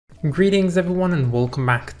Greetings everyone and welcome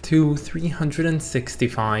back to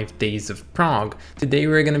 365 Days of Prog. Today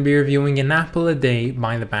we're going to be reviewing An Apple a Day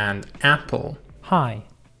by the band Apple. Hi,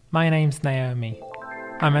 my name's Naomi.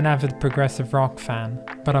 I'm an avid progressive rock fan,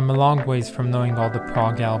 but I'm a long ways from knowing all the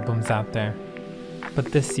prog albums out there.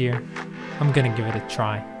 But this year, I'm gonna give it a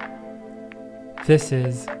try. This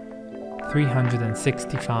is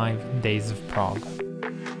 365 Days of Prog.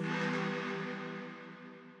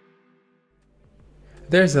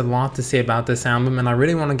 There's a lot to say about this album and I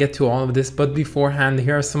really want to get to all of this, but beforehand,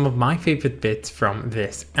 here are some of my favorite bits from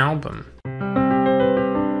this album.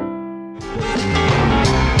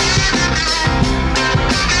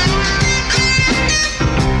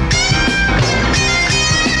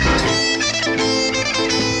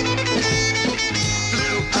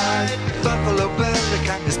 Blue-eyed Buffalo Bill,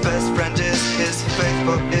 his best friend is his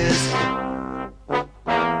Facebook is.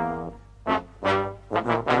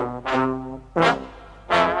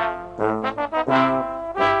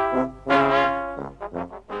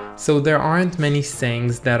 So there aren't many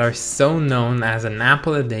sayings that are so known as an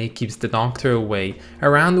apple a day keeps the doctor away.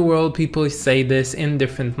 Around the world people say this in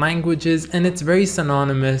different languages and it's very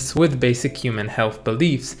synonymous with basic human health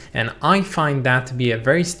beliefs, and I find that to be a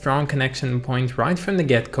very strong connection point right from the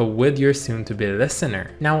get-go with your soon-to-be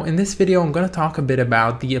listener. Now in this video I'm going to talk a bit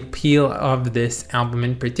about the appeal of this album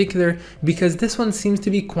in particular, because this one seems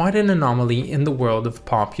to be quite an anomaly in the world of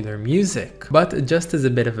popular music. But just as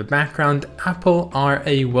a bit of a background, Apple are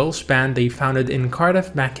a Welsh band they founded in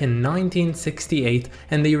Cardiff back in 1968,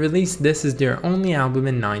 and they released this as their only album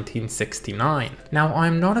in 1969. Now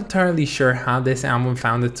I'm not entirely sure how this album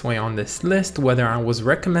found its way on this list, whether I was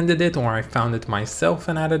recommended it or I found it myself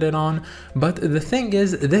and added it on, but the thing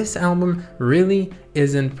is, this album really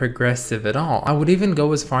isn't progressive at all. I would even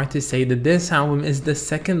go as far to say that this album is the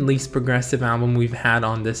second least progressive album we've had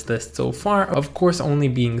on this list so far, of course only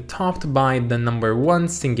being topped by the number 1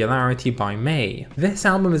 Singularity by May. This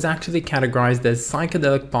album is actually categorized as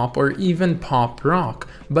psychedelic pop or even pop rock,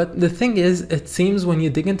 but the thing is, it seems when you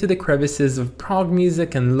dig into the crevices of prog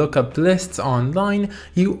music and look up lists online,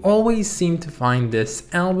 you always seem to find this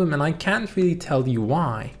album, and I can't really tell you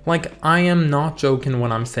why. Like, I am not joking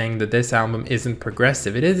when I'm saying that this album isn't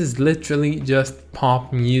progressive. It is literally just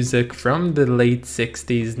pop music from the late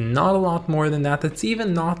 60s, not a lot more than that. It's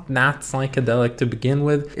even not that psychedelic to begin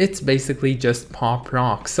with, it's basically just pop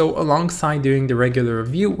rock. So alongside doing the regular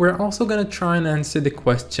review, we're also going to try and answer the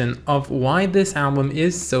question of why this album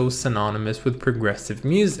is so synonymous with progressive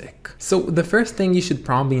music. So the first thing you should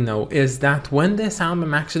probably know is that when this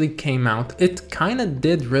album actually came out, it kinda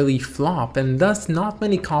did really flop, and thus not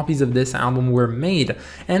many copies of this album were made,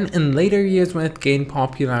 and in later years when it gained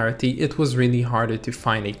popularity, it was really harder to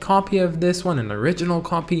find a copy of this one, an original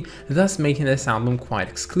copy, thus making this album quite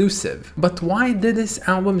exclusive. But why did this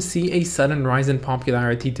album see a sudden rise in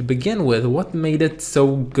popularity to begin with? What made it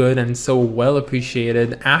so good and so well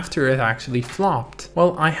appreciated after it actually flopped?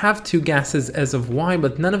 Well, I have two guesses as of why,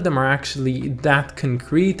 but none of them are actually that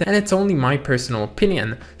concrete, and it's only my personal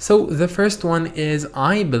opinion. So the first one is,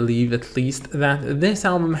 I believe at least, that this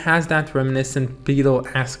album has that reminiscent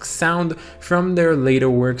Beatle-esque sound from their later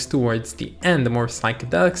works towards the end, the more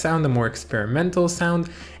psychedelic sound, the more experimental sound,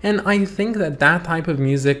 and I think that that type of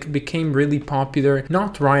music became really popular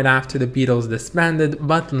not right after the Beatles disbanded,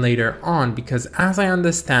 but later on, because as I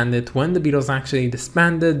understand it, when the Beatles actually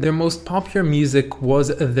disbanded, their most popular music was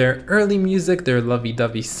their early music, their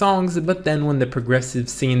lovey-dovey songs, but then when the progressive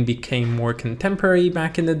scene became more contemporary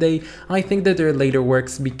back in the day, I think that their later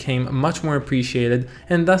works became much more appreciated,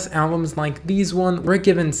 and thus albums like these one were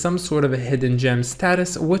given some sort of a hidden gem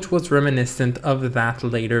status, which was reminiscent of that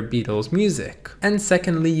later Beatles music. And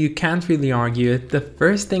secondly, you can't really argue it, the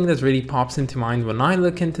first thing that really pops into mind when I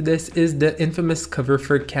look into this is the infamous cover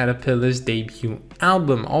for Caterpillar's debut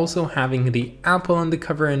album, also having the apple on the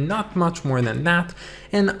cover and not much more than that.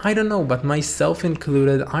 And I don't know, but myself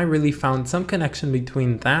included, I really found some connection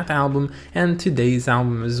between that album and today's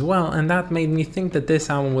album as well, and that made me think that this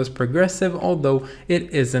album was progressive, although it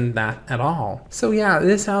isn't that at all. So yeah,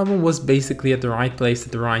 this album was basically at the right place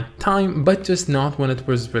at the right time, but just not when it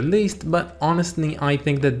was released. But honestly, I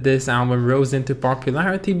think that this album rose into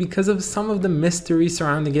popularity because of some of the mystery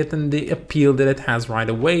surrounding it and the appeal that it has right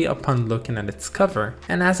away upon looking at its cover.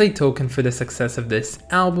 And as a token for the success of this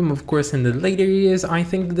album, of course in the later years, I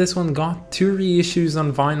think that this one got 2 reissues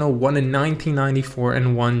on vinyl, one in 1994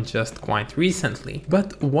 and one just quite recently.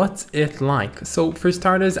 But what's it like? So for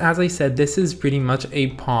starters, as I said, this is pretty much a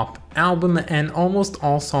pop album, and almost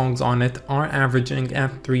all songs on it are averaging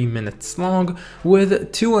at 3 minutes long,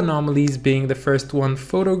 with 2 anomalies being the first one,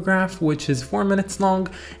 Photograph, which is 4 minutes long,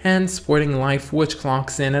 and Sporting Life, which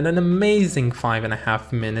clocks in at an amazing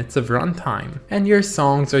 5.5 minutes of runtime. And your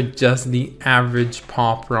songs are just the average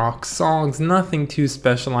pop rock songs, nothing too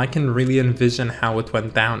special. I can really envision how it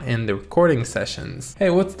went down in the recording sessions. Hey,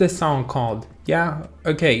 what's this song called? Yeah,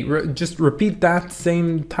 okay, just repeat that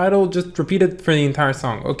same title, just repeat it for the entire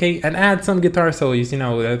song, okay? And add some guitar solos, you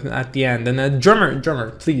know, at the end. And a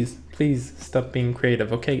drummer, please stop being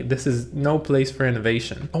creative, okay? This is no place for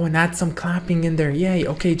innovation. Oh, and add some clapping in there, yay,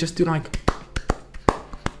 okay, just do like...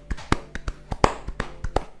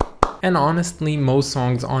 And honestly, most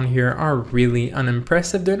songs on here are really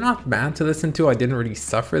unimpressive. They're not bad to listen to, I didn't really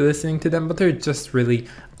suffer listening to them, but they're just really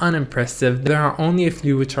unimpressive. There are only a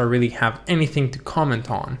few which I really have anything to comment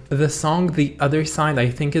on. The song The Other Side I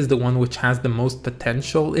think is the one which has the most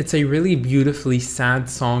potential. It's a really beautifully sad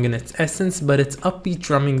song in its essence, but its upbeat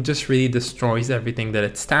drumming just really destroys everything that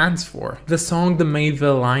it stands for. The song The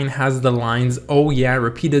Mayville Line has the lines "oh yeah"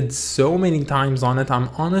 repeated so many times on it, I'm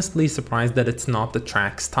honestly surprised that it's not the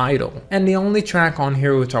track's title. And the only track on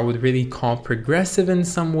here which I would really call progressive in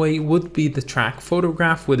some way would be the track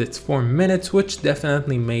Photograph with its 4 minutes, which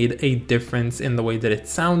definitely made a difference in the way that it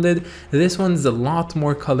sounded. This one's a lot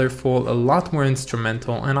more colorful, a lot more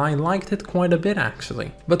instrumental, and I liked it quite a bit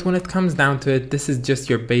actually. But when it comes down to it, this is just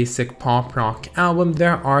your basic pop rock album.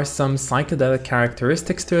 There are some psychedelic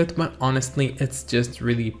characteristics to it, but honestly it's just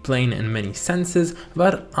really plain in many senses.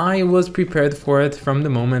 But I was prepared for it from the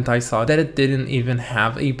moment I saw that it didn't even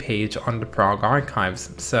have a page on the Prog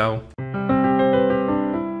archives, so...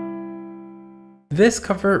 This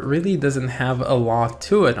cover really doesn't have a lot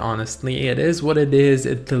to it, honestly. It is what it is,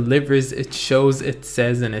 it delivers, it shows, it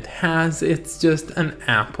says, and it has. It's just an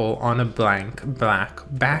apple on a blank black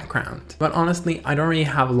background. But honestly, I don't really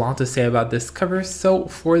have a lot to say about this cover, so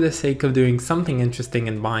for the sake of doing something interesting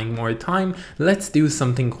and buying more time, let's do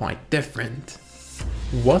something quite different.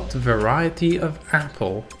 What variety of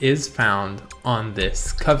apple is found on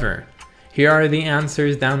this cover? Here are the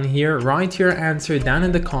answers down here. Write your answer down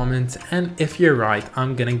in the comments, and if you're right,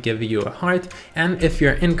 I'm gonna give you a heart, and if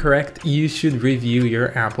you're incorrect, you should review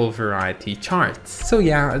your apple variety charts. So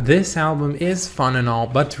yeah, this album is fun and all,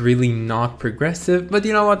 but really not progressive, but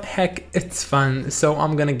you know what, heck, it's fun, so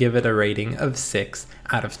I'm gonna give it a rating of 6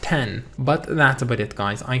 out of 10. But that's about it,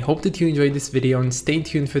 guys. I hope that you enjoyed this video, and stay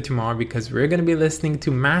tuned for tomorrow because we're gonna be listening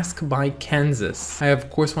to Mask by Kansas. I of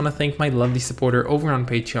course want to thank my lovely supporter over on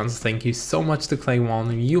Patreon, so thank you so much to Clay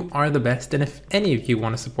Wallen. You are the best, and if any of you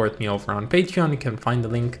want to support me over on Patreon, you can find the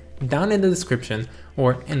link down in the description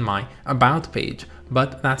or in my about page.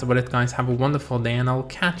 But that's about it, guys. Have a wonderful day, and I'll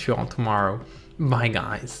catch you all tomorrow. Bye,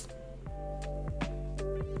 guys.